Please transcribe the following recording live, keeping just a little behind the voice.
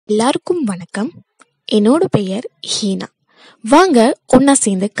எல்லாருக்கும் வணக்கம். என்னோட பெயர் ஹீனா. வாங்க ஒன்னா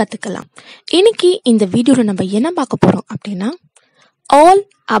சேர்ந்து கத்துக்கலாம். இன்னைக்கு இந்த வீடியோல நம்ம என்ன பார்க்க போறோம் அப்படின்னா ஆல்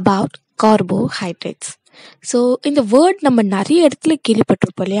அபவுட் கார்போஹைட்ரேட்ஸ். ஸோ இந்த வேர்ட் நம்ம நிறைய இடத்துல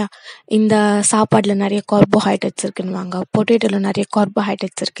கேள்விப்பட்டிருப்போம் இல்லையா? இந்த சாப்பாட்டில் நிறைய கார்போஹைட்ரேட்ஸ் இருக்குன்னுவாங்க, பொட்டேட்டோவில் நிறைய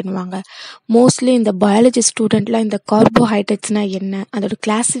கார்போஹைட்ரேட்ஸ் இருக்குன்னுவாங்க. மோஸ்ட்லி இந்த பயாலஜி ஸ்டூடெண்ட்லாம் இந்த கார்போஹைட்ரேட்ஸ்னால் என்ன, அதோட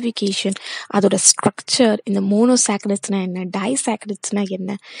கிளாசிஃபிகேஷன், அதோட ஸ்ட்ரக்சர், இந்த மோனோசாக்கரைட்ஸ்னால் என்ன, டைசாக்கரைட்ஸ்னால்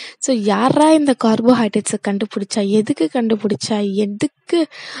என்ன, ஸோ யாரா இந்த கார்போஹைட்ரேட்ஸை கண்டுபிடிச்சா, எதுக்கு கண்டுபிடிச்சா, எதுக்கு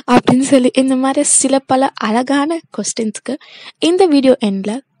அப்படின்னு சொல்லி இந்த மாதிரி சில பல அழகான கொஸ்டின்ஸ்க்கு இந்த வீடியோ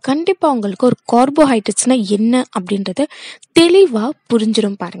எண்டில் கண்டிப்பாக உங்களுக்கு ஒரு கார்போஹைட்ரேட்ஸ்னா என்ன அப்படின்றது தெளிவாக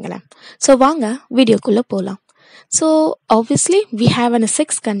புரிஞ்சிடும் பாருங்களேன். ஸோ வாங்க வீடியோக்குள்ளே போகலாம். So obviously we have an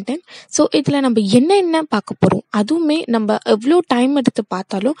 6 content. So இதில் நம்ம என்ன பார்க்க போகிறோம், அதுவுமே நம்ம எவ்வளோ டைம் எடுத்து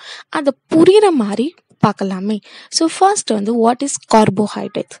பார்த்தாலும் அதை புரிகிற மாதிரி பார்க்கலாமே. ஸோ ஃபர்ஸ்ட் வந்து வாட் இஸ்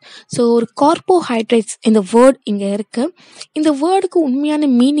கார்போஹைட்ரேட்ஸ். ஸோ ஒரு கார்போஹைட்ரேட்ஸ் இந்த வேர்ட் இங்கே இருக்கு. இந்த வேர்டுக்கு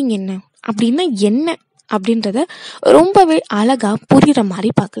உண்மையான மீனிங் என்ன அப்படின்னா என்ன அப்படின்றத ரொம்பவே அழகா புரிகிற மாதிரி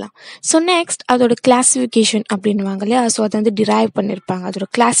பார்க்கலாம். ஸோ நெக்ஸ்ட் அதோட கிளாசிஃபிகேஷன் அப்படின்வாங்க இல்லையா? ஸோ அதை வந்து டிரைவ் பண்ணியிருப்பாங்க, அதோட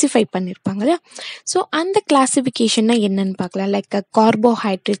கிளாசிஃபை பண்ணியிருப்பாங்க இல்லையா? ஸோ அந்த கிளாசிஃபிகேஷன்னா என்னன்னு பார்க்கலாம். லைக்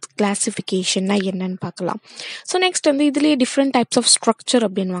கார்போஹைட்ரேட்ஸ் கிளாசிஃபிகேஷன்னா என்னன்னு பார்க்கலாம். ஸோ நெக்ஸ்ட் வந்து இதுலேயே டிஃப்ரெண்ட் டைப்ஸ் ஆஃப் ஸ்ட்ரக்சர்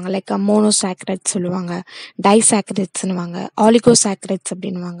அப்படின்வாங்க. லைக் மோனோசாக்கரைட்ஸ் சொல்லுவாங்க, டைசாக்கரைட்ஸ்னுவாங்க, ஆலிகோசாக்கரைட்ஸ்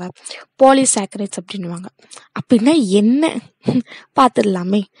அப்படின்வாங்க, பாலிசாக்கரைட்ஸ் அப்படின்வாங்க. அப்படின்னா என்ன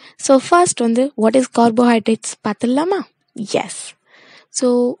பார்த்துடலாமே. ஸோ ஃபர்ஸ்ட் வந்து வாட் இஸ் கார்போஹைட்ரேட்ஸ் பார்த்துடலாமா? எஸ். ஸோ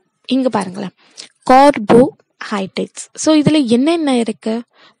இங்கே பாருங்களேன், கார்போஹைட்ரேட்ஸ். ஸோ இதில் என்னென்ன இருக்கு?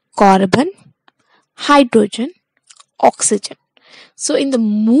 Carbon, hydrogen, oxygen. ஸோ இந்த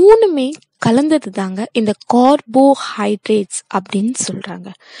மூணுமே கலந்தது தாங்க இந்த கார்போஹைட்ரேட்ஸ் அப்படின்னு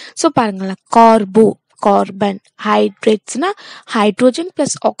சொல்றாங்க. ஸோ பாருங்களேன், கார்பன் ஹைட்ரேட்ஸ்னா ஹைட்ரோஜன்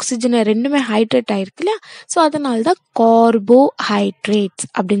பிளஸ் ஆக்சிஜன் ரெண்டுமே ஹைட்ரேட் ஆயிருக்குல்ல, ஸோ அதனால தான் கார்போஹைட்ரேட்ஸ்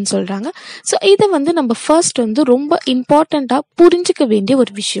அப்படின்னு சொல்றாங்க. ஸோ இதை வந்து நம்ம ஃபர்ஸ்ட் வந்து ரொம்ப இம்பார்ட்டண்ட்டாக புரிஞ்சுக்க வேண்டிய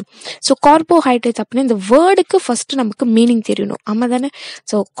ஒரு விஷயம். ஸோ கார்போஹைட்ரேட்ஸ் அப்படின்னா இந்த வேர்டுக்கு ஃபர்ஸ்ட் நமக்கு மீனிங் தெரியணும், ஆமாம் தானே?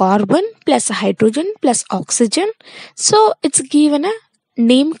 So carbon plus hydrogen plus oxygen, so it's given a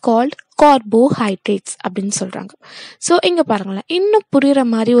name called carbohydrates அப்படின்னு சொல்றாங்க. ஸோ இங்க பாருங்களேன், இன்னும் புரியுற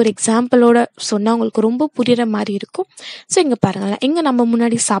மாதிரி ஒரு எக்ஸாம்பிளோட சொன்னா உங்களுக்கு ரொம்ப புரியுற மாதிரி இருக்கும். ஸோ இங்க பாருங்களேன், இங்க நம்ம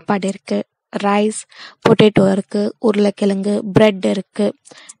முன்னாடி சாப்பாடு இருக்கு, ரைஸ், பொட்டேட்டோ இருக்கு, உருளைக்கிழங்கு, பிரெட் இருக்கு,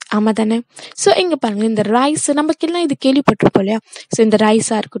 ஆமா தானே? ஸோ இங்க பாருங்க, இந்த ரைஸ் நமக்கெல்லாம் இது கேள்விப்பட்டிருப்போம் இல்லையா? ஸோ இந்த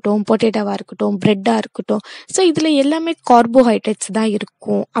ரைஸா இருக்கட்டும், பொட்டேட்டோவா இருக்கட்டும், பிரெட்டா இருக்கட்டும், ஸோ இதுல எல்லாமே கார்போஹைட்ரேட்ஸ் தான்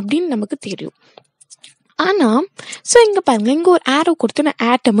இருக்கும் அப்படின்னு நமக்கு தெரியும். ஆனா ஸோ இங்க பாருங்க, இங்க ஒரு ஆரோ கொடுத்து நான்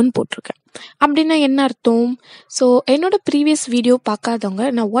ஆட்டம்னு போட்டிருக்கேன். அப்படின்னா என்ன அர்த்தம்? ஸோ என்னோட ப்ரீவியஸ் வீடியோ பார்க்காதவங்க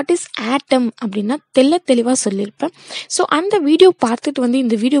நான் வாட் இஸ் ஆட்டம் அப்படின்னா தெளிவாக சொல்லியிருப்பேன். ஸோ அந்த வீடியோ பார்த்துட்டு வந்து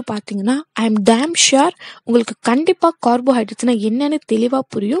இந்த வீடியோ பார்த்தீங்கன்னா ஐ எம் டேம் ஷுர் உங்களுக்கு கண்டிப்பாக கார்போஹைட்ரேட்ஸ்னா என்னன்னு தெளிவாக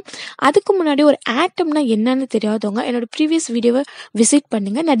புரியும். அதுக்கு முன்னாடி ஒரு ஆட்டம்னா என்னன்னு தெரியாதவங்க என்னோட ப்ரீவியஸ் வீடியோவை விசிட்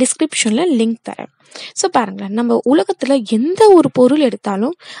பண்ணுங்க, நான் டிஸ்கிரிப்ஷனில் லிங்க் தரேன். ஸோ பாருங்களேன், நம்ம உலகத்தில் எந்த ஒரு பொருள்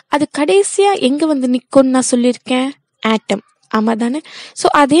எடுத்தாலும் அது கடைசியாக எங்கே வந்து நிற்கும்னு நான் சொல்லியிருக்கேன், ஆட்டம், ஆமா தானே? ஸோ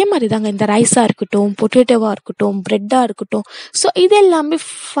அதே மாதிரி தாங்க இந்த ரைஸாக இருக்கட்டும், பொட்டேட்டோவாக இருக்கட்டும், பிரெட்டாக இருக்கட்டும், ஸோ இது எல்லாமே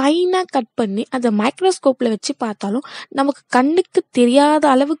ஃபைனாக கட் பண்ணி அதை மைக்ரோஸ்கோப்பில் வச்சு பார்த்தாலும் நமக்கு கண்ணுக்கு தெரியாத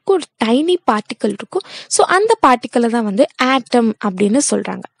அளவுக்கு ஒரு டைனி பார்ட்டிக்கல் இருக்கும். ஸோ அந்த பார்ட்டிக்கலை தான் வந்து ஆட்டம் அப்படின்னு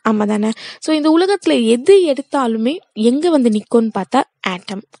சொல்கிறாங்க, ஆமா தானே? ஸோ இந்த உலகத்தில் எது எடுத்தாலுமே எங்கே வந்து நிற்கும்னு பார்த்தா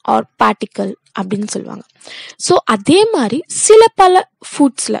ஆட்டம் ஆர் பார்ட்டிக்கல் அப்படின்னு சொல்லுவாங்க. ஸோ அதே மாதிரி சில பல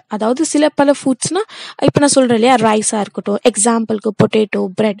ஃபுட்ஸ்னா இப்போ நான் சொல்கிறேன் இல்லையா, ரைஸாக இருக்கட்டும், எக்ஸாம்பிளுக்கு பொட்டேட்டோ,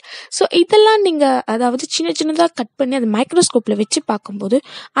 பிரெட், ஸோ இதெல்லாம் நீங்கள் அதாவது சின்னதாக கட் பண்ணி அது மைக்ரோஸ்கோப்பில் வச்சு பார்க்கும்போது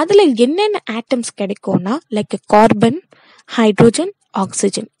அதில் என்னென்ன ஆட்டம்ஸ் கிடைக்கும்னா லைக் கார்பன், ஹைட்ரோஜன்,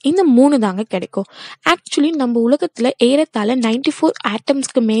 ஆக்சிஜன், இந்த 3 தாங்க கிடைக்கும். ஆக்சுவலி நம்ம உலகத்தில் ஏறத்தாழ 94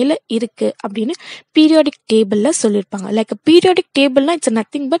 ஆட்டம்ஸ்க்கு மேலே இருக்கு அப்படின்னு பீரியாடிக் டேபிளில் சொல்லியிருப்பாங்க. Like periodic டேபிள்னா it's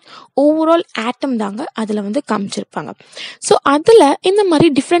nothing but overall ஆட்டம் தாங்க அதில் வந்து காமிச்சிருப்பாங்க. ஸோ அதில் இந்த மாதிரி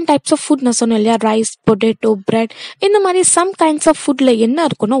டிஃப்ரெண்ட் டைப்ஸ் ஆஃப் ஃபுட் நான் சொன்னேன் இல்லையா, ரைஸ், பொட்டேட்டோ, பிரெட், இந்த மாதிரி சம் கைண்ட்ஸ் ஆஃப் ஃபுட்டில் என்ன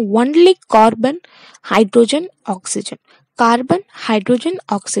இருக்குன்னா only carbon, hydrogen, oxygen, carbon, hydrogen,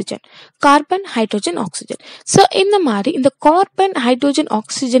 oxygen, carbon, hydrogen, oxygen. So இந்த மாதிரி இந்த கார்பன், ஹைட்ரோஜன்,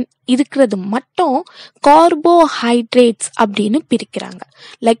 ஆக்சிஜன் இருக்கிறது மட்டும் கார்போஹைட்ரேட்ஸ் அப்படின்னு பிரிக்கிறாங்க.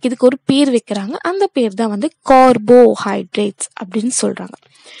 லைக் இதுக்கு ஒரு பேர் வைக்கிறாங்க, அந்த பேர் தான் வந்து கார்போஹைட்ரேட்ஸ் அப்படின்னு சொல்றாங்க.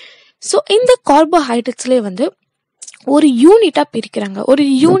 ஸோ இந்த கார்போஹைட்ரேட்ஸ்லேயே வந்து ஒரு யூனிட்டா பிரிக்கிறாங்க. ஒரு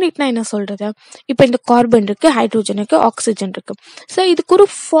யூனிட்னா என்ன சொல்றது, இப்போ இந்த கார்பன் இருக்கு, ஹைட்ரோஜன் இருக்கு, ஆக்சிஜன் இருக்கு. ஸோ இதுக்கு ஒரு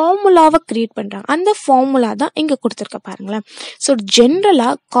ஃபார்முலாவை கிரியேட் பண்றாங்க. அந்த ஃபார்முலா தான் இங்க கொடுத்துருக்க பாருங்களேன். ஸோ ஜென்ரலா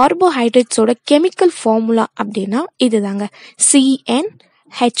கார்போஹைட்ரேட்ஸோட கெமிக்கல் ஃபார்முலா அப்படின்னா இதுதாங்க, CN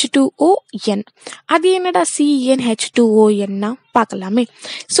CnH2ON. அது என்னடா CnH2ON பார்க்கலாமே.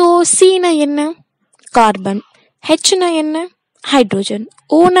 ஸோ Cனா என்ன? கார்பன். Hனா என்ன? ஹைட்ரோஜன்.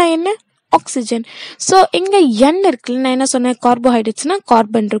 Oனா என்ன? ஆக்சிஜன். ஸோ இங்கே N இருக்குல்ல, நான் என்ன சொன்னேன், கார்போஹைட்ரேட்ஸ்னா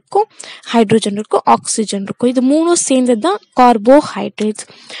கார்பன் இருக்கும், ஹைட்ரோஜன் இருக்கும், ஆக்சிஜன் இருக்கும். இது மூணும் சேர்ந்தது தான் கார்போஹைட்ரேட்ஸ்.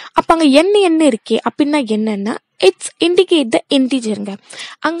 அப்போ அங்கே என்ன இருக்கே அப்படின்னா என்னன்னா இட்ஸ் இண்டிகேட் த இன்டிஜருங்க.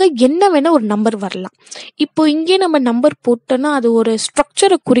 அங்கே என்ன வேணால் ஒரு நம்பர் வரலாம். இப்போ இங்கே நம்ம நம்பர் போட்டோன்னா அது ஒரு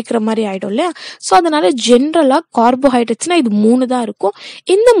ஸ்ட்ரக்சரை குறிக்கிற மாதிரி ஆகிடும் இல்லையா. ஸோ அதனால ஜென்ரலாக கார்போஹைட்ரேட்ஸ்னால் இது 3 தான் இருக்கும்.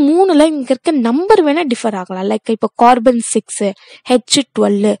 இந்த 3ல் இங்கே இருக்க நம்பர் வேணால் டிஃபர் ஆகலாம். லைக் இப்போ கார்பன் 6,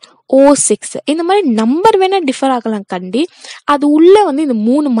 H12, O6 இந்த மாதிரி நம்பர் வேணால் டிஃபர் ஆகலாம் கண்டி. அது உள்ளே வந்து இந்த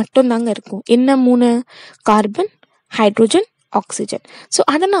 3 மட்டும் தாங்க இருக்கும். என்ன 3? Carbon, hydrogen, oxygen. ஸோ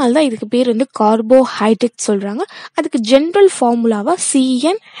அதனால தான் இதுக்கு பேர் வந்து கார்போஹைட்ரேட் சொல்கிறாங்க. அதுக்கு ஜென்ரல் ஃபார்முலாவாக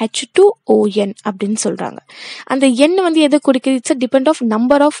CnH2ON அப்படின்னு சொல்கிறாங்க. அந்த எண் வந்து எதை குறிக்கிறது? It's depend of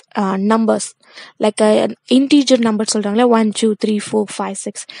number of numbers, like integer number சொல்கிறாங்களே 1 2 3 4 5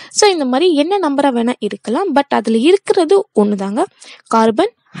 6. ஸோ இந்த மாதிரி என்ன நம்பராக வேணால் இருக்கலாம், பட் அதில் இருக்கிறது ஒன்று தாங்க,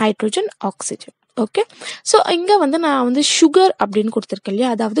 carbon, hydrogen, oxygen. Okay. So இங்கே வந்து நான் வந்து சுகர் அப்படின்னு கொடுத்துருக்கேன் இல்லையா,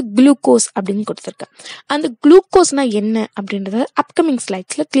 அதாவது குளுக்கோஸ் அப்படின்னு கொடுத்துருக்கேன். அந்த குளுக்கோஸ்னா என்ன அப்படின்றத அப்கமிங்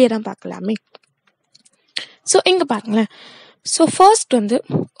ஸ்லைட்ஸில் கிளியராக பார்க்கலாமே. ஸோ இங்கே பாருங்களேன். ஸோ ஃபர்ஸ்ட் வந்து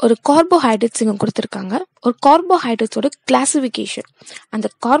ஒரு கார்போஹைட்ரேட்ஸ் இங்கே கொடுத்துருக்காங்க. ஒரு கார்போஹைட்ரேட்ஸோட கிளாசிஃபிகேஷன், அந்த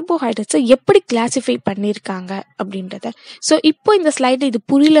கார்போஹைட்ரேட்ஸை எப்படி கிளாசிஃபை பண்ணியிருக்காங்க அப்படின்றத. ஸோ இப்போ இந்த ஸ்லைடில் இது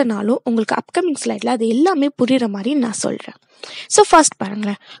புரியலனாலும் உங்களுக்கு அப்கமிங் ஸ்லைடில் அது எல்லாமே புரியுற மாதிரி நான் சொல்கிறேன். ஸோ ஃபர்ஸ்ட்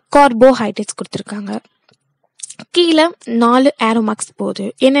பாருங்களேன், கார்போஹைட்ரேட்ஸ் கொடுத்துருக்காங்க. கீழே 4 ஏரோ மார்க்ஸ் போகுது.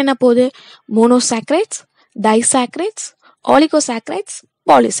 என்னென்ன போகுது? Monosaccharides, டைசாக்கரைட்ஸ், ஆலிகோசாக்கரைட்ஸ்,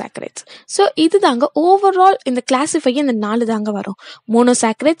 polysaccharides. ஸோ இது தாங்க ஓவரால் இந்த கிளாசிஃபை இந்த 4 தாங்க வரும்.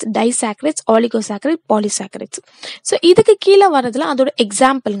 Monosaccharides, டைசாக்கரைட்ஸ், ஆலிகோசாக்கரைட், polysaccharides. ஸோ இதுக்கு கீழே வரதுல அதோட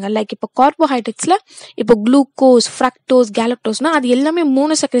எக்ஸாம்பிளுங்க. லைக் இப்போ கார்போஹைட்ரேட்ஸில் இப்போ குளுக்கோஸ், ஃப்ரக்டோஸ், கேலக்டோஸ்னா அது எல்லாமே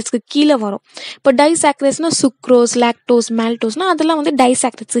மோனோசாக்கரைட்ஸ்க்கு கீழே வரும். இப்போ டைசாக்கரைட்ஸ்னா சுக்ரோஸ், லாக்டோஸ், மால்டோஸ்னா அதெல்லாம் வந்து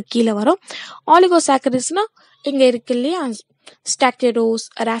டைசாக்கரைட்ஸ்க்கு கீழே வரும். ஆலிகோசாக்கரைட்ஸ்னா இங்கே இருக்கு இல்லையா, ஸ்டாக்டரோஸ்,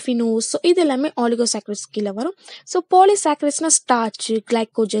 ராஃபினோஸ், ஸோ இது எல்லாமே ஆலிகோசாக்கரைட்ஸ் கீழே வரும். So பாலிசாக்கரைட்ஸ்னா starch,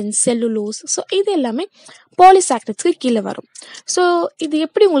 glycogen, cellulose, so இது எல்லாமே பாலிசாக்கரைட்ஸ்க்கு கீழே வரும். ஸோ இது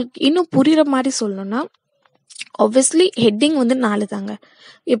எப்படி உங்களுக்கு இன்னும் புரிகிற மாதிரி சொல்லணும்னா, ஆப்வியஸ்லி ஹெட்டிங் வந்து 4 தாங்க.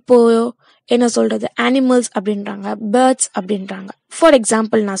 இப்போ என்ன சொல்றது, அனிமல்ஸ் அப்படின்றாங்க, பேர்ட்ஸ் அப்படின்றாங்க. ஃபார்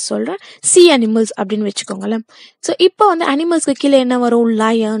எக்ஸாம்பிள் நான் சொல்கிறேன், சி அனிமல்ஸ் அப்படின்னு வச்சுக்கோங்களேன். ஸோ இப்போ வந்து அனிமல்ஸ்க்கு கீழே என்ன வரும்?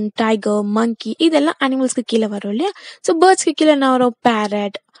 லயன், டைகர், மங்கி, இதெல்லாம் அனிமல்ஸ்க்கு கீழே வரும் இல்லையா. ஸோ பேர்ட்ஸ்க்கு கீழே என்ன வரும்?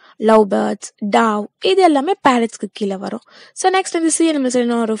 பேரட், லவ் பேர்ட்ஸ், டாவ், இது எல்லாமே பேரட்ஸ்க்கு கீழே வரும். ஸோ நெக்ஸ்ட் வந்து சி அனிமல்ஸ்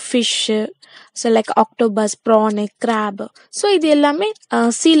என்ன வரும்? Fish, so like octopus, prawn, graph, so இது எல்லாமே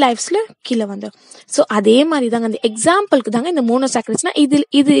சி லைஃப்ஸில் கீழே வந்துடும். ஸோ அதே மாதிரி தாங்க அந்த எக்ஸாம்பிளுக்கு தாங்க இந்த மோனோசாக்கரைட்ஸ்னா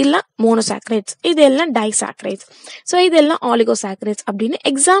இது எல்லாம் மோனோசாக்கரைட்ஸ், இது எல்லாம் டைசாக்கரைட்ஸ், ஸோ இதெல்லாம் ஆலிகோசாக்கரைட்ஸ் அப்படின்னு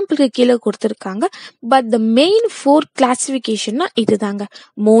எக்ஸாம்பிளுக்கு கீழே கொடுத்துருக்காங்க. பட் த மெயின் 4 கிளாசிஃபிகேஷன்னா இது தாங்க,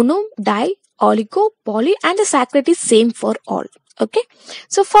 mono, tie, ஆலிகோ, poly and சாக்கரைட் is same for all. Okay.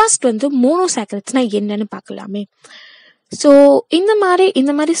 So first வந்து மோனோசாக்கரைட்ஸ்னா என்னன்னு பார்க்கலாமே. ஸோ இந்த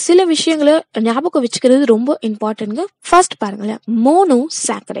மாதிரி சில விஷயங்களை ஞாபகம் வச்சுக்கிறது ரொம்ப இம்பார்ட்டன்ட்ங்க. ஃபர்ஸ்ட் பாருங்களேன்,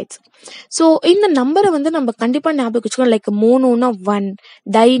 மோனோசாக்கரைட்ஸ். ஸோ இந்த நம்பரை வந்து நம்ம கண்டிப்பாக ஞாபகம் வச்சுக்கணும். லைக் மோனோனா 1,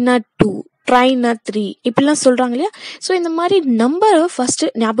 டைனா 2, ட்ரைனா 3 இப்படிலாம் சொல்கிறாங்க இல்லையா. ஸோ இந்த மாதிரி நம்பரை ஃபர்ஸ்ட்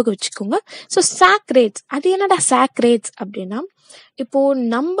ஞாபகம் வச்சுக்கோங்க. ஸோ சாக்கரைட்ஸ், அது என்னடா சாக்கரைட்ஸ் அப்படின்னா, இப்போ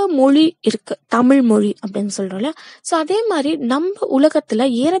நம்ம மொழி இருக்கு, தமிழ் மொழி அப்படின்னு சொல்றோம் இல்லையா. ஸோ அதே மாதிரி நம்ம உலகத்துல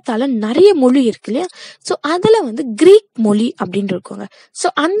ஏறத்தாழ நிறைய மொழி இருக்கு இல்லையா. ஸோ அதுல வந்து கிரீக் மொழி அப்படின்னு இருக்குங்க. ஸோ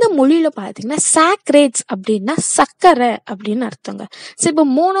அந்த மொழியில பாத்தீங்கன்னா சாக்கரைட்ஸ் அப்படின்னா சர்க்கரை அப்படின்னு அர்த்தங்க. ஸோ இப்போ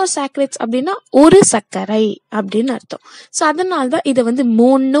மோனோசாக்கரைட்ஸ் அப்படின்னா ஒரு சர்க்கரை அப்படின்னு அர்த்தம். ஸோ அதனால்தான் இதை வந்து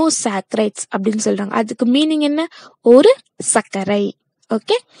மோனோசாக்கரைட்ஸ் அப்படின்னு சொல்றாங்க. அதுக்கு மீனிங் என்ன? ஒரு சர்க்கரை.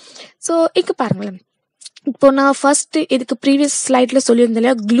 ஓகே. ஸோ இங்க பாருங்களேன், இப்போ நான் ஃபர்ஸ்ட் இதுக்கு ப்ரீவியஸ் ஸ்லைட்ல சொல்லியிருந்தேன்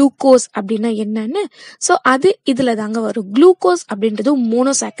இல்லையா, குளுக்கோஸ் அப்படின்னா என்னன்னு. ஸோ அது இதுல தாங்க வரும். குளுக்கோஸ் அப்படின்றது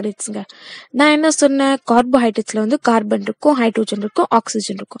மோனோசாக்கரைட்ஸுங்க. நான் என்ன சொன்னேன், கார்போஹைட்ரேட்ஸ்ல வந்து கார்பன் இருக்கும், ஹைட்ரோஜன் இருக்கும்,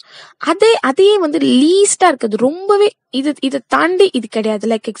 ஆக்சிஜன் இருக்கும். அதையே வந்து லீஸ்டா இருக்குது, ரொம்பவே இதை தாண்டி இது கிடையாது.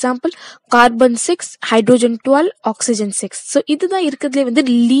 Like example carbon 6, hydrogen 12, oxygen 6. So இதுதான் இருக்கிறதுலே வந்து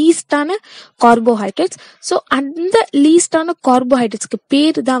லீஸ்டான கார்போஹைட்ரேட்ஸ். ஸோ அந்த லீஸ்டான கார்போஹைட்ரேட்ஸ்க்கு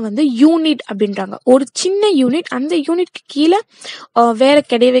பேரு தான் வந்து யூனிட் அப்படின்றாங்க. ஒரு சின்ன யூனிட், அந்த யூனிட்க்கு கீழே வேற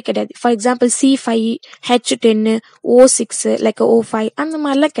கிடையவே கிடையாது. For example C5, H10, O6, like O5 அந்த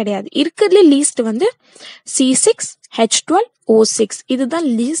மாதிரிலாம் கிடையாது. இருக்கிறதுலே லீஸ்ட் வந்து C6, H12, O6 இதுதான்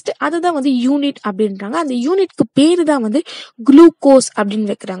லீஸ்ட். அதுதான் வந்து யூனிட் அப்படின்றாங்க. அந்த யூனிட்க்கு பேரு தான் வந்து குளுக்கோஸ் அப்படின்னு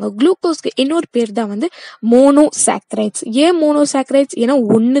வைக்கிறாங்க. குளுக்கோஸ்க்கு இன்னொரு பேர் தான் வந்து மோனோசாக்கரைட்ஸ். ஏன் மோனோசாக்கரைட்ஸ்? ஏன்னா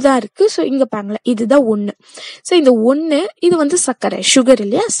ஒன்னு தான் இருக்கு. ஸோ இங்க பாருங்களேன், இதுதான் ஒன்னு. ஸோ இந்த ஒன்னு இது வந்து சர்க்கரை, சுகர்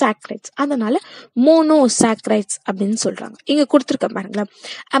இல்லையா, சாக்கரைட்ஸ். அதனால மோனோசாக்கரைட்ஸ் அப்படின்னு சொல்றாங்க. இங்க கொடுத்துருக்க பாருங்களேன்,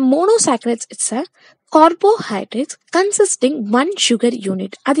 monosaccharides it's a carbohydrates consisting one sugar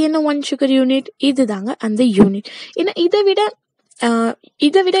unit. அது என்ன one sugar unit? இதுதாங்க அந்த யூனிட். ஏன்னா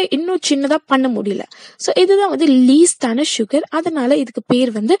இதை விட இன்னும் சின்னதா பண்ண முடியல. ஸோ இதுதான் வந்து லீஸ்டான சுகர். அதனால இதுக்கு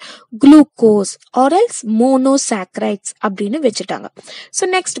பேர் வந்து குளுக்கோஸ் ஆர் எல்ஸ் மோனோசாக்கரைட்ஸ் அப்படின்னு வச்சுட்டாங்க. ஸோ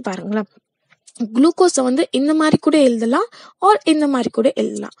நெக்ஸ்ட் பாருங்களேன், குளுக்கோஸை வந்து இந்த மாதிரி கூட எழுதலாம் ஆர் இந்த மாதிரி கூட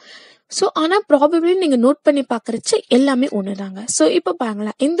எழுதலாம். ஸோ ஆனால் ப்ராபபிளி நீங்கள் நோட் பண்ணி பார்க்குறச்சு எல்லாமே ஒன்று தாங்க. ஸோ இப்போ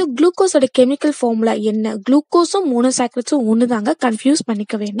பாருங்களேன், இந்த குளுக்கோஸோட கெமிக்கல் ஃபார்முலா என்ன? குளுக்கோஸும் மோனோசாக்கரைட்ஸும் ஒன்று தாங்க, கன்ஃபியூஸ்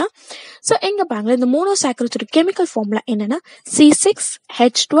பண்ணிக்க வேண்டாம். ஸோ எங்கே பாருங்களேன், இந்த மோனோசாக்கரைட்ஸோட கெமிக்கல் ஃபார்முலா என்னன்னா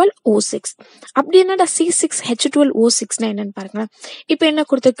C6H12O6. அப்படி என்னடா C6H12O6னா என்னன்னு பாருங்களேன். இப்போ என்ன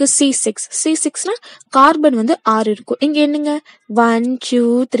கொடுத்துருக்கு? C6னா கார்பன் வந்து 6 இருக்கும். இங்கே என்னங்க 1 2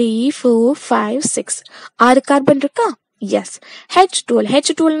 3 4 5 6 6 கார்பன் இருக்கா? எஸ்.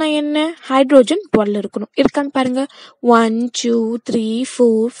 H12னா என்ன? ஹைட்ரோஜன் 12 இருக்கணும். இருக்கான்னு பாருங்க. 1 2 3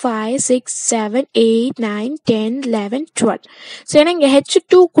 4 5 6 7 8 9 10 11 12. ஸோ ஏன்னா இங்க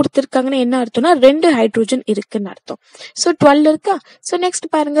H2 கொடுத்துருக்காங்கன்னா என்ன அர்த்தம்னா 2 ஹைட்ரோஜன் இருக்குன்னு அர்த்தம். ஸோ 12 இருக்கா? ஸோ நெக்ஸ்ட்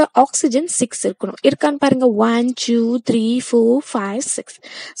பாருங்க, ஆக்சிஜன் 6 இருக்கணும். இருக்கான்னு பாருங்க. 1 2 3 4 5 6.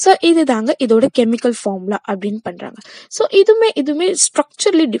 ஸோ இதுதாங்க இதோட கெமிக்கல் ஃபார்முலா அப்படின்னு பண்றாங்க. ஸோ இதுவுமே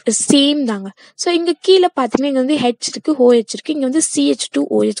ஸ்ட்ரக்சர்லி சேம் தாங்க. ஸோ இங்க கீழே பாத்தீங்கன்னா இங்க வந்து H இருக்கு, OH இருக்கு, இங்க வந்து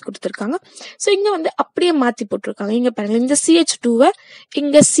CH2OH கொடுத்துருக்காங்க. ஸோ இங்க வந்து அப்படியே மாத்தி போட்டிருக்காங்க. இங்க பாருங்க, இந்த CH2வை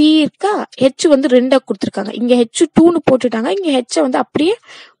இங்க C இருக்கா, H வந்து 2 கொடுத்துருக்காங்க. இங்க H2ன்னு போட்டுட்டாங்க, இங்க H வந்து அப்படியே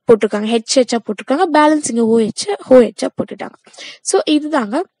போட்டிருக்காங்க, HH போட்டிருக்காங்க. பேலன்ஸ் இங்க OH போட்டுட்டாங்க. ஸோ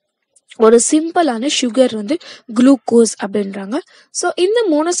இதுதாங்க ஒரு சிம்பிளான சுகர் வந்து குளுக்கோஸ் அப்படின்றாங்க. ஸோ இந்த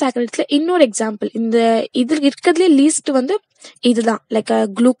மோனோசாக்கரைட்ஸ்ல இன்னொரு எக்ஸாம்பிள், இந்த இதில் இருக்கிறதுலே லீஸ்ட் வந்து இதுதான் லைக்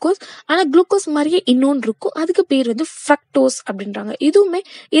குளுக்கோஸ். ஆனா குளுக்கோஸ் மாதிரியே இன்னொன்று இருக்கும், அதுக்கு பேர் வந்து ஃப்ரக்டோஸ் அப்படின்றாங்க. இதுவுமே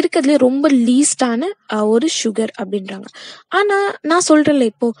இருக்கிறதுலே ரொம்ப லீஸ்டான ஒரு சுகர் அப்படின்றாங்க. ஆனா நான் சொல்றேன்ல,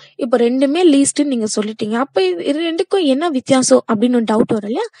 இப்போ ரெண்டுமே லீஸ்ட்னு நீங்க சொல்லிட்டீங்க, அப்ப இது ரெண்டுக்கும் என்ன வித்தியாசம் அப்படின்னு ஒரு டவுட்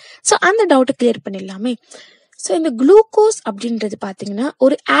வரும் இல்லையா? ஸோ அந்த டவுட்டை கிளியர் பண்ணிடலாமே. ஸோ இந்த குளுக்கோஸ் அப்படின்றது பார்த்தீங்கன்னா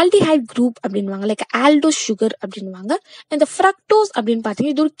ஒரு ஆல்டிஹைட் குரூப் அப்படின்வாங்க, லைக் ஆல்டோ சுகர் அப்படின்வாங்க. இந்த ஃப்ரக்டோஸ் அப்படின்னு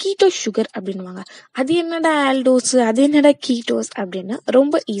பார்த்தீங்கன்னா இது ஒரு கீட்டோ சுகர் அப்படின்வாங்க. அது என்னடா ஆல்டோஸ், அது என்னடா கீட்டோஸ் அப்படின்னு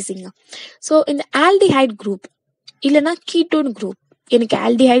ரொம்ப ஈஸிங்க. ஸோ இந்த ஆல்டிஹைட் குரூப் இல்லைன்னா கீட்டோன் குரூப், எனக்கு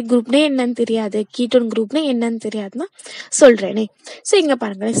ஆல்டிஹைட் குரூப்னே என்னன்னு தெரியாது, கீட்டோன் குரூப்னே என்னன்னு தெரியாதுன்னா சொல்றேனே. ஸோ இங்க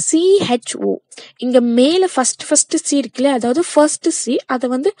பாருங்களேன், CHO இங்க மேல ஃபர்ஸ்ட் சி இருக்குல்ல, அதாவது ஃபர்ஸ்ட் சி அதை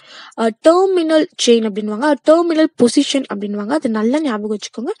வந்து டெர்மினல் செயின் அப்படின்வாங்க, டெர்மினல் பொசிஷன் அப்படின்வாங்க. அது நல்லா ஞாபகம்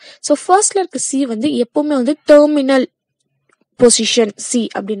வச்சுக்கோங்க. ஸோ ஃபர்ஸ்ட்ல இருக்க சி வந்து எப்பவுமே வந்து டெர்மினல் பொசிஷன் சி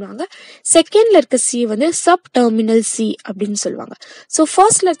அப்படின்வாங்க. செகண்ட்ல இருக்க சி வந்து சப் டெர்மினல் சி அப்படின்னு சொல்லுவாங்க. ஸோ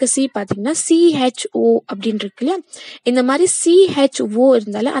ஃபர்ஸ்ட்ல இருக்க சி பார்த்தீங்கன்னா CHO அப்படின்னு இருக்கு இல்லையா, இந்த மாதிரி CHO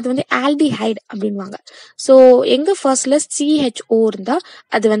இருந்தாலும் அது வந்து ஆல்டிஹைட் அப்படின்வாங்க. ஸோ எங்க ஃபர்ஸ்ட்ல CHO இருந்தா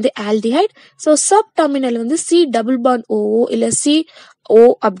அது வந்து ஆல்டிஹைட். ஸோ சப் டெர்மினல் வந்து C++O இல்ல CO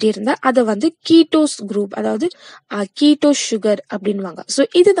அப்படி இருந்தா அதை வந்து கீட்டோஸ் குரூப், அதாவது கீட்டோ சுகர் அப்படின்வாங்க. ஸோ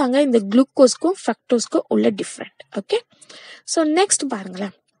இதுதாங்க இந்த குளுக்கோஸ்க்கும் ஃப்ரக்டோஸ்க்கும் உள்ள டிஃப்ரெண்ட். ஓகே, ஸோ நெக்ஸ்ட்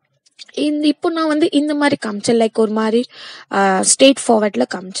பாருங்களேன், இப்போ நான் வந்து இந்த மாதிரி காமிச்சேன், லைக் ஒரு மாதிரி ஸ்ட்ரெயிட் ஃபார்வர்ட்ல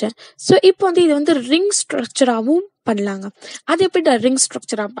காமிச்சேன். ஸோ இப்போ வந்து இது வந்து ரிங் ஸ்ட்ரக்சராகவும் பண்ணலாங்க. அது எப்படி ரிங்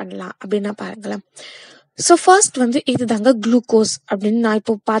ஸ்ட்ரக்சரா பண்ணலாம் அப்படின்னா பாருங்களேன். ஸோ ஃபர்ஸ்ட் வந்து இதுதாங்க குளுக்கோஸ் அப்படின்னு நான்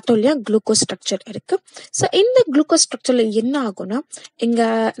இப்போ பார்த்தோம் இல்லையா, குளுக்கோஸ் ஸ்ட்ரக்சர் இருக்கு. ஸோ இந்த குளுக்கோஸ் ஸ்ட்ரக்சர்ல என்ன ஆகும்னா, இங்க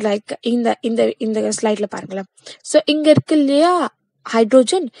லைக் இந்த ஸ்லைட்ல பாருங்களேன். ஸோ இங்க இருக்கு இல்லையா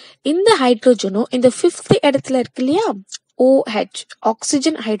ஹைட்ரோஜன், இந்த ஹைட்ரோஜனும் இந்த 5th இடத்துல இருக்கு இல்லையா OH,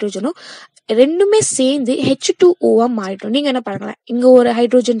 ஆக்சிஜன் ஹைட்ரோஜனும் ரெண்டுமே சேர்ந்து H2O மாறிடும். நீங்க என்ன பாருங்களேன், இங்க ஒரு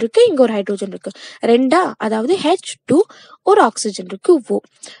ஹைட்ரோஜன் இருக்கு, இங்க ஒரு ஹைட்ரோஜன் இருக்கு, ரெண்டா, அதாவது H2, ஒரு ஆக்சிஜன் இருக்கு O.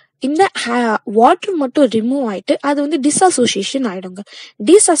 இந்த வாட்டர் மட்டும் ரிமூவ் ஆயிட்டு அது வந்து டிஸ்அசோசியேஷன் ஆயிடுங்க.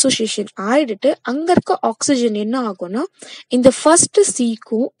 டிஸ்அசோசியேஷன் ஆயிடுட்டு அங்க இருக்க ஆக்சிஜன் என்ன ஆகும்னா, இந்த ஃபர்ஸ்ட்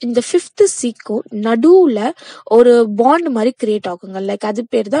சிக்கும் இந்த 5th சிக்கும் நடுவுல ஒரு பாண்ட் மாதிரி கிரியேட் ஆகுங்க. லைக் அது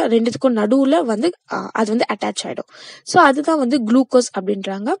பேர் தான், ரெண்டுத்துக்கும் நடுவுல வந்து அது வந்து அட்டாச் ஆயிடும். ஸோ அதுதான் வந்து குளுக்கோஸ்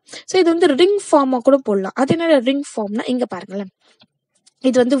அப்படின்றாங்க. ஸோ இது வந்து ரிங் ஃபார்மா கூட போடலாம். அது என்ன ரிங் ஃபார்ம்னா, இங்க பாருங்களேன்,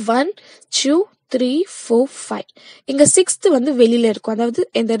 இது வந்து 1 2 3 4 5. இங்க 6th வந்து வெளியில இருக்கும், அதாவது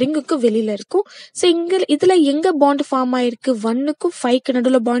இந்த ரிங்குக்கு வெளியில இருக்கும். ஸோ இதுல எங்க பாண்ட் ஃபார்ம் ஆயிருக்கு, 1க்கும் 5க்கு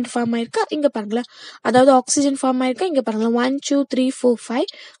நடுவில் பாண்ட் ஃபார்ம் ஆயிருக்கா, இங்க பாருங்களேன். அதாவது ஆக்சிஜன் ஃபார்ம் ஆயிருக்கா, இங்க பாருங்களேன் 1 2 3 4 5,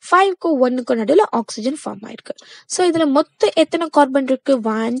 5க்கும் 1க்கும் நடுவில் ஆக்சிஜன் ஃபார்ம் ஆயிருக்கு. ஸோ இதுல மொத்தம் எத்தனை கார்பன் இருக்கு,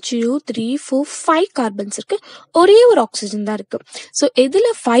 1 2 3 4 5 கார்பன்ஸ் இருக்கு. ஒரே ஒரு ஆக்சிஜன் தான் இருக்கு. ஸோ எதுல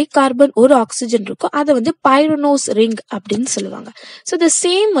 5 கார்பன் ஒரு ஆக்சிஜன் இருக்கோ அதை வந்து பைரனோஸ் ரிங் அப்படின்னு சொல்லுவாங்க. ஸோ இந்த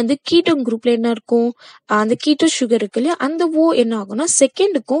சேம் வந்து கீட்டோன் குரூப்ல என்ன இருக்கும், அந்த கீட்டோ சுகர் இருக்கு இல்லையா, அந்த ஓ என்ன ஆகும்னா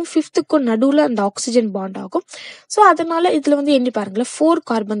செகண்டுக்கும் 5க்கும் நடுவில் அந்த ஆக்சிஜன் பாண்ட் ஆகும். ஸோ அதனால இதுல வந்து எண்ணி பாருங்களேன், 4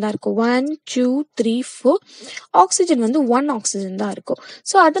 கார்பன் தான் இருக்கும். 1 2 3 4. ஆக்சிஜன் வந்து 1 ஆக்சிஜன் தான் இருக்கும்.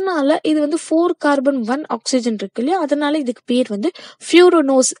 ஸோ அதனால இது வந்து 4 கார்பன் 1 ஆக்சிஜன் இருக்கு இல்லையா, அதனால இதுக்கு பேர் வந்து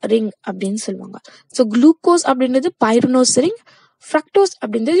ஃபியூரனோஸ் ரிங் அப்படின்னு சொல்லுவாங்க. ஸோ குளுக்கோஸ் அப்படின்றது பைரனோஸ் ரிங், ஃப்ரக்டோஸ்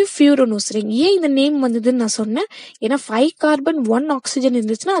அப்படின்றது ஃபியூரனோஸ் ரிங். ஏன் இந்த நேம் வந்ததுன்னு நான் சொன்னேன், ஏன்னா 5 கார்பன் 1 ஆக்சிஜன்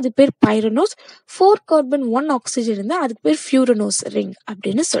இருந்துச்சுன்னா அது பேர் பைரனோஸ், 4 கார்பன் 1 ஆக்சிஜன் இருந்தா அதுக்கு பேர் ஃபியூரனோஸ் ரிங்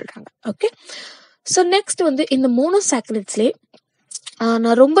அப்படின்னு சொல்றாங்க. ஓகே. ஸோ நெக்ஸ்ட் வந்து இந்த மோனோசாக்கரைட்ஸ்லேயே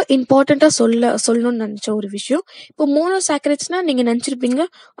நான் ரொம்ப இம்பார்ட்டண்டா சொல்லணும்னு நினைச்ச ஒரு விஷயம். இப்போ மோனோசாக்கரைட்ஸ்னா நீங்க நினைச்சிருப்பீங்க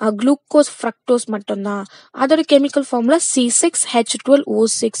குளுக்கோஸ் ஃப்ரக்டோஸ் மட்டும்தான், அதோட கெமிக்கல் ஃபார்முலா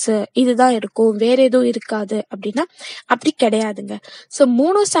C6H12O6 இதுதான் இருக்கும், வேற எதுவும் இருக்காது அப்படின்னா அப்படி கிடையாதுங்க. ஸோ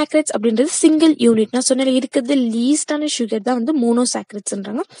மோனோசாக்கரைட்ஸ் அப்படின்றது சிங்கிள் யூனிட். நான் சொன்ன இருக்கிறது லீஸ்டான சுகர் தான் வந்து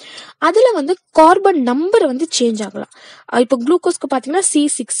மோனோசாக்கரைட்ஸ்ன்றாங்க. அதுல வந்து கார்பன் நம்பர் வந்து சேஞ்ச் ஆகலாம். இப்போ குளுக்கோஸ்க்கு பாத்தீங்கன்னா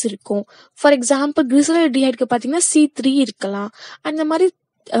C6 இருக்கும். ஃபார் எக்ஸாம்பிள் கிளிசரைல்டிஹைடுக்கு பாத்தீங்கன்னா C3 இருக்கலாம். அந்த மாதிரி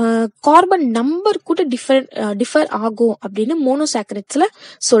கார்பன் நம்பர் கூட டிஃபர் ஆகும் அப்படின்னு மோனோசாக்கரைட்ஸ்ல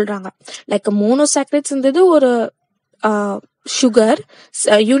சொல்றாங்க. லைக் மோனோசாக்கரைட்ஸ்ன்றது ஒரு சுகர்,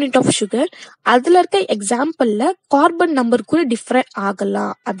 யூனிட் ஆஃப் சுகர். அதுல இருக்க எக்ஸாம்பிள்ல கார்பன் நம்பர் கூட டிஃபரெண்ட்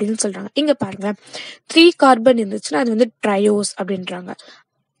ஆகலாம் அப்படின்னு சொல்றாங்க. இங்க பாருங்க, 3 கார்பன் இருந்துச்சுன்னா அது வந்து ட்ரையோஸ் அப்படின்றாங்க.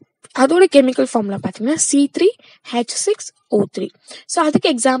 அதோட கெமிக்கல் ஃபார்முலா பாத்தீங்கன்னா C3H6O3. ஸோ அதுக்கு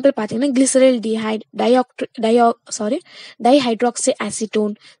எக்ஸாம்பிள் பாத்தீங்கன்னா கிளிசரைல்டிஹைட், டைஹைட்ராக்சி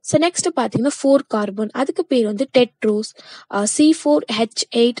அசிட்டோன். ஸோ நெக்ஸ்ட் பாத்தீங்கன்னா 4 கார்பன், அதுக்கு பேர் வந்து டெட்ரோஸ்.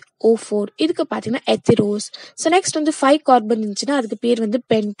 C4H8O4 இதுக்கு பாத்தீங்கன்னா எத்திரோஸ். ஸோ நெக்ஸ்ட் வந்து 5 கார்பன் இருந்துச்சுன்னா அதுக்கு பேர் வந்து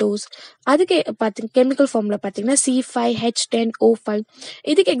பென்டோஸ். அதுக்கு கெமிக்கல் ஃபார்முலா பாத்தீங்கன்னா C5H10O5.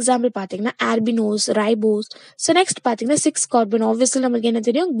 இதுக்கு எக்ஸாம்பிள் பாத்தீங்கன்னா ஆர்பினோஸ், ரைபோஸ். ஸோ நெக்ஸ்ட் பாத்தீங்கன்னா 6 கார்பன், ஆப்வியஸ்லி நமக்கு என்ன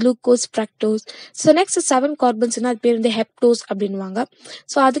தெரியும், குளுக்கோஸ், ஃப்ரக்டோஸ். ஸோ நெக்ஸ்ட் 7 கார்பன்ஸ்னா அது பேர் வந்து ஹெப்டோஸ் அப்படின்வாங்க.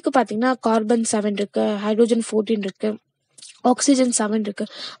 ஸோ அதுக்கு பாத்தீங்கன்னா கார்பன் 7 இருக்கு, ஹைட்ரோஜன் 14 இருக்கு, ஆக்சிஜன் 7 இருக்கு.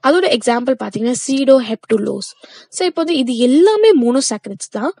 அதோட எக்ஸாம்பிள் பாத்தீங்கன்னா சீடோ ஹெப்டுலோஸ். ஸோ இப்போ வந்து இது எல்லாமே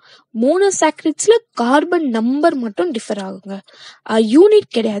மோனோசாக்கரைட்ஸ் தான். மோனோசாக்கரைட்ஸ்ல கார்பன் நம்பர் மட்டும் டிஃபர் ஆகுங்க, யூனிட்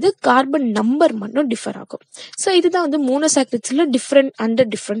கிடையாது, கார்பன் நம்பர் மட்டும் டிஃபர் ஆகும். ஸோ இதுதான் வந்து மோனோசாக்கரைட்ஸ்ல different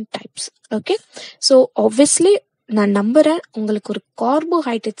under different types. Okay. So obviously நான் நம்புறேன் உங்களுக்கு ஒரு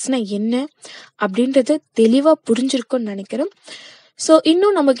கார்போஹைட்ரேட்ஸ்னா என்ன அப்படின்றது தெளிவா புரிஞ்சிருக்கும்னு நினைக்கிறேன். ஸோ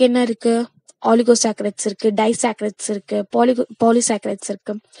இன்னும் நமக்கு என்ன இருக்கு, ஆலிகோசாக்கரைட்ஸ் இருக்கு, டைசாக்கரைட்ஸ் இருக்கு, பாலிசாக்கரைட்ஸ்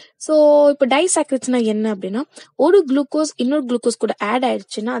இருக்கு. ஸோ இப்போ டைசாக்கரைட்ஸ்னா என்ன அப்படின்னா, ஒரு குளுக்கோஸ் இன்னொரு குளுக்கோஸ் கூட ஆட்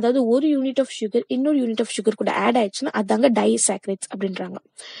ஆயிடுச்சுன்னா, அதாவது ஒரு யூனிட் ஆஃப் சுகர் இன்னொரு யூனிட் ஆஃப் சுகர் கூட ஆட் ஆயிடுச்சுன்னா அதாங்க டைசாக்கரைட்ஸ் அப்படின்றாங்க.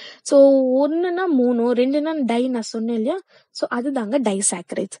 ஸோ 1னா மோனோ, 2னா டை நான் சொன்னேன் இல்லையா, ஸோ அதுதாங்க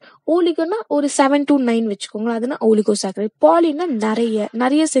டைசாக்கரைட்ஸ். ஓலிகோனா ஒரு 7 to 9 வச்சுக்கோங்களேன், அதுனா ஓலிகோசாக்கரைட். பாலினா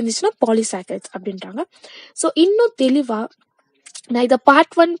நிறைய சேர்ந்துச்சுன்னா பாலிசாக்கரைட்ஸ் அப்படின்றாங்க. ஸோ இன்னும் தெளிவா நான் இதை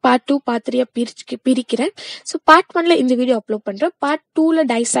பார்ட் 1, பார்ட் 2, பார்ட் 3 பிரிக்கிறேன். ஸோ பார்ட் 1ல இந்த வீடியோ அப்லோட் பண்றேன். பார்ட் 2ல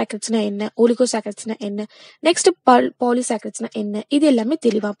டைசாக்கரைட்ஸ்னா என்ன, ஒலிகோசாக்கரைட்ஸ்னா என்ன, நெக்ஸ்ட் பாலிசாக்கரைட்ஸ்னா என்ன, இது எல்லாமே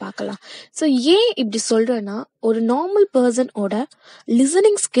தெளிவா பார்க்கலாம். ஸோ ஏன் இப்படி சொல்றேன்னா, ஒரு நார்மல் பர்சனோட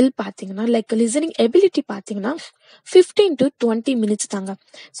லிசனிங் ஸ்கில் பாத்தீங்கன்னா, லைக் லிசனிங் எபிலிட்டி பாத்தீங்கன்னா 15 to 20 minutes தாங்க.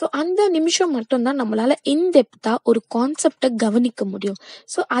 ஸோ அந்த நிமிஷம் மட்டும்தான் நம்மளால இன்டெப்தா ஒரு கான்செப்டை கவனிக்க முடியும்.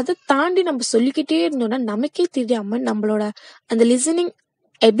 ஸோ அதை தாண்டி நம்ம சொல்லிக்கிட்டே இருந்தோம்னா நமக்கே தெரியாம நம்மளோட அந்த லிசனிங்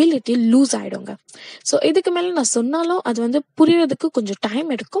எபிலிட்டி லூஸ் ஆயிடுங்க. ஸோ இதுக்கு மேல நான் சொன்னாலும் அது வந்து புரியறதுக்கு கொஞ்சம் டைம்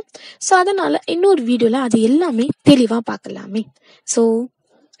எடுக்கும். ஸோ அதனால இன்னொரு வீடியோல அது எல்லாமே தெளிவா பார்க்கலாமே. ஸோ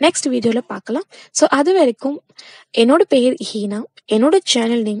நெக்ஸ்ட் வீடியோல பார்க்கலாம். ஸோ அது வரைக்கும் என்னோட பெயர் ஹீனா, என்னோட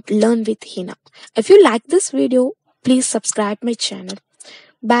channel name learn with Heena. If you like this video, please subscribe my channel.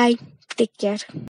 Bye. Take care.